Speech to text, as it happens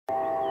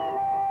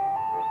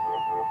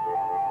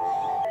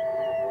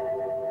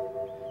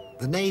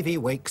The Navy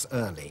wakes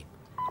early.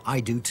 I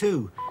do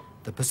too.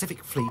 The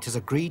Pacific Fleet has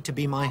agreed to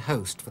be my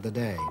host for the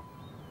day.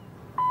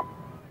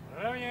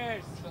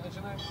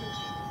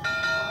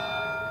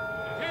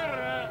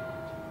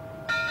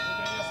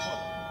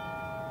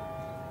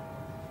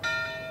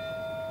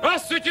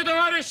 Здравствуйте,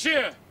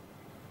 товарищи!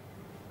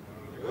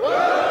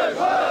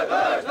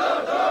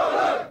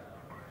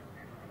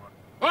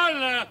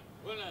 Вольно!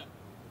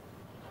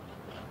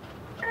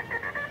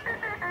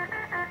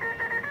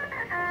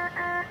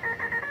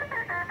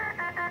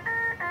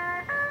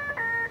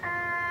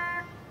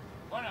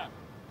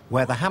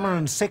 Where the hammer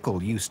and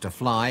sickle used to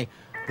fly,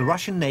 the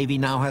Russian Navy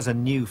now has a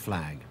new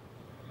flag.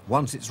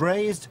 Once it's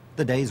raised,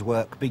 the day's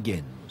work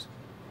begins.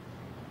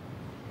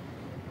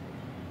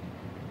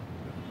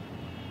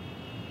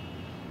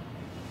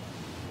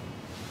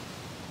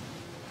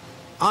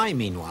 I,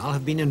 meanwhile,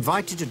 have been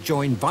invited to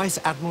join Vice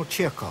Admiral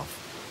Chirkov,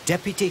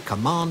 Deputy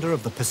Commander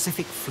of the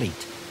Pacific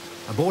Fleet,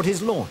 aboard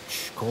his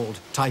launch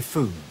called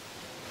Typhoon.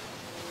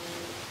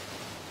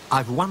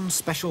 I've one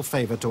special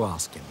favor to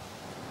ask him.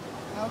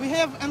 We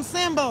have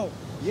ensemble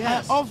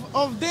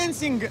of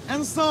dancing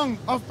and song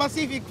of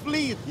Pacific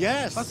Fleet.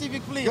 Yes.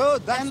 Pacific Fleet.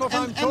 Good, that's what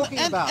I'm talking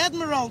about.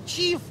 Admiral,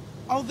 chief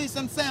of this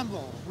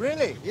ensemble.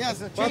 Really? Yes.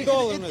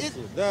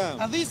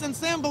 This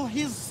ensemble,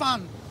 his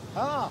son.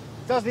 Ah.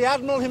 Does the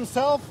Admiral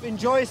himself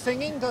enjoy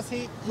singing? Does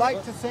he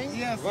like to sing?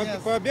 Yes,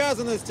 По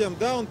обязанностям,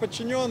 да, он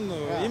подчинен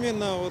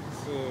именно вот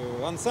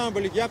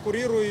ансамбль. Я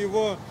курирую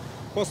его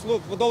по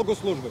долгу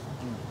службы.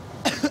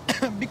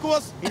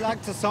 Because he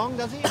likes a song,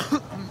 does he?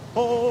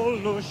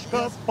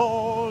 Полушка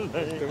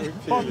поле,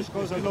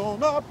 полушка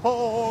зелена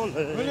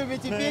поле. Вы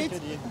любите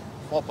петь?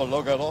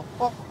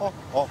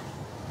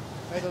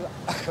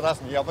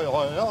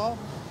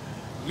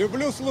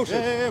 Люблю слушать.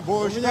 He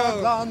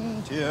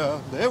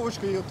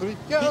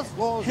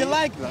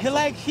like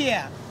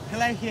here.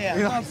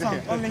 Not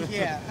song, only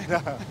here.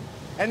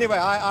 Anyway,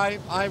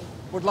 I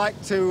would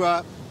like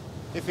to,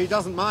 if he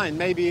doesn't mind,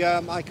 maybe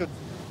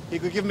he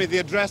could give me the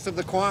address of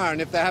the choir,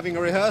 and if they're having a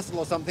rehearsal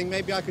or something,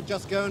 maybe I could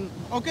just go and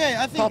pop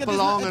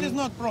along and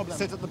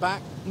sit at the back.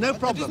 No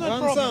problem. It is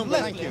not problem.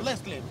 Thank you.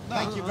 Leslie.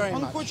 Thank you very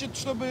much. Он хочет,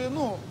 чтобы,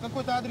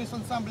 какой-то адрес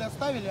ансамбля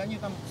оставили, они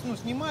там,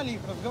 снимали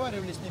их,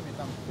 разговаривали с ними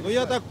там. Ну,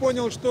 я так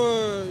понял,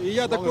 что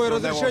я такое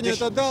разрешение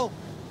это дал,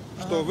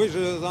 что вы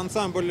же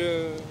ансамбль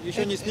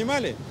еще не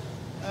снимали?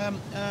 Have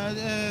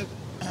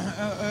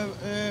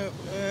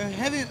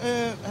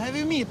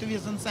you met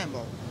with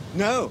ensemble?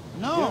 No.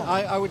 No.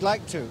 I would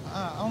like to.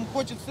 Он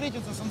хочет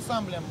встретиться с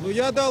ансамблем. Ну,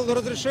 я дал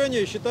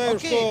разрешение, считаю,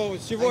 что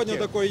сегодня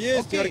такое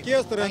есть, и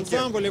оркестр, и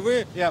ансамбль, и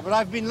вы... Yeah, but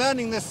I've been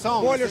learning this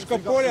song. Полюшка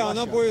поле,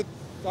 она будет,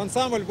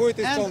 ансамбль будет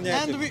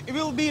исполнять. And we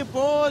will be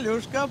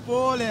Полюшка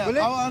поле.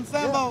 Our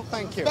ensemble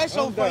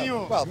special for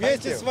you.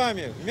 Вместе с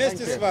вами,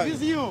 вместе с вами.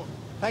 With you.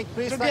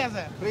 Please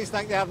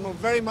thank the Admiral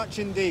very much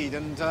indeed,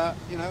 and I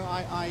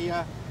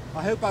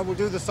hope I will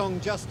do the song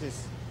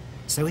justice.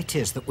 So it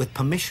is that with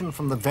permission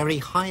from the very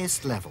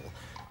highest level,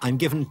 I'm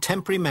given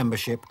temporary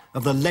membership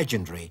of the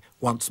legendary,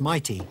 once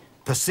mighty,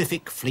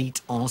 Pacific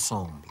Fleet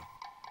Ensemble.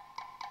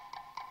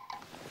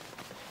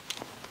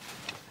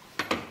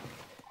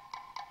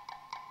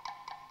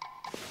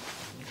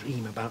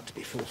 Dream about to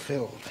be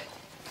fulfilled.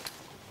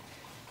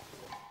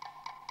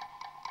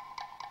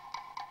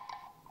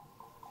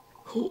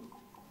 Oh,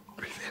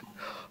 breathe in.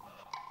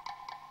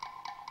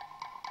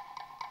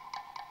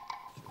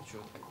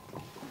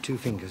 Two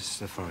fingers to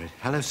the forehead.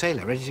 Hello,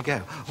 sailor, ready to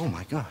go. Oh,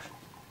 my gosh.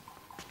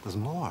 There's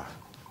more.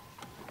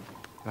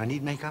 Do I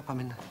need makeup?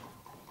 I'm in...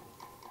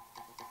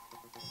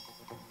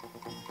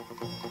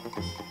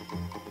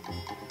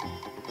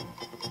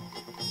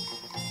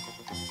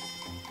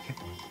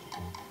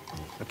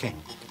 Okay,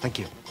 thank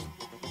you.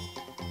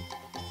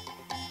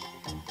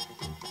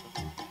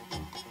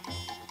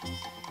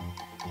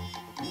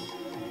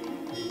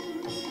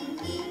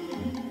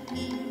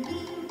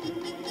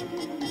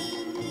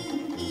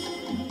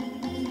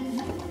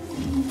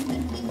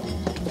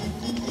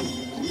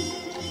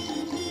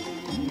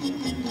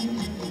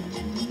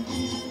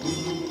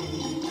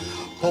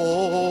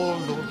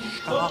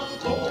 Polska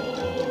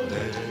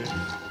pole,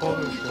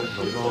 Polska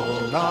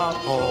zielona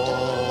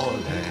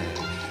pole,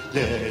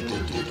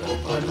 jedzie do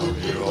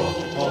panowie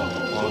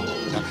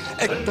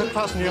jak to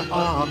kwasnie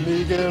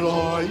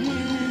amigieroi.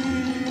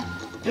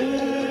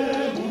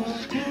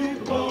 Девушки,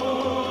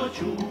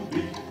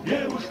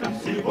 девушкам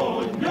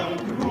сегодня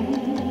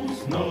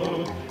грустно,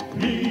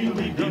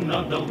 милый да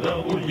надолго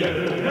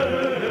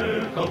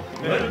уехал,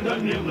 верно,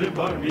 милый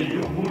в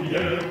армию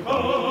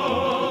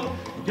уехал.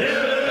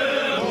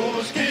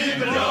 Девушки,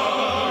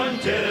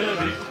 гляньте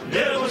вы,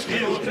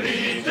 девушки,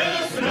 утрите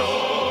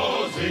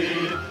слезы,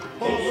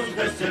 пусть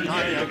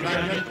веселее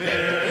грянет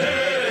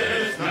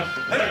песня,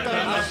 это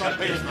наша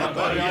песня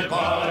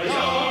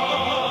боевая.